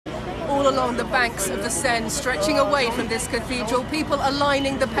along the banks of the Seine, stretching away from this cathedral. People are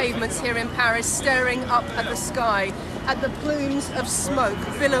lining the pavements here in Paris, staring up at the sky, at the plumes of smoke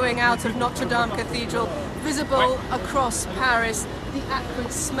billowing out of Notre-Dame Cathedral, visible across Paris, the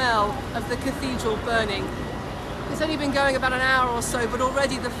acrid smell of the cathedral burning. It's only been going about an hour or so, but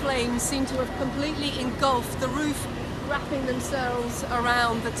already the flames seem to have completely engulfed the roof, wrapping themselves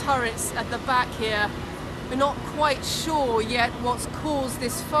around the turrets at the back here. We're not quite sure yet what's caused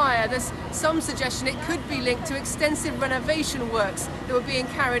this fire. There's some suggestion it could be linked to extensive renovation works that were being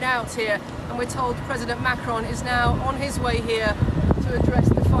carried out here, and we're told President Macron is now on his way here to address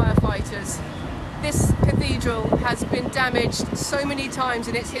the firefighters. This cathedral has been damaged so many times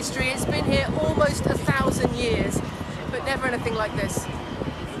in its history. It's been here almost 1,000 years, but never anything like this.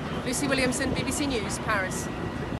 Lucy Williamson, BBC News, Paris.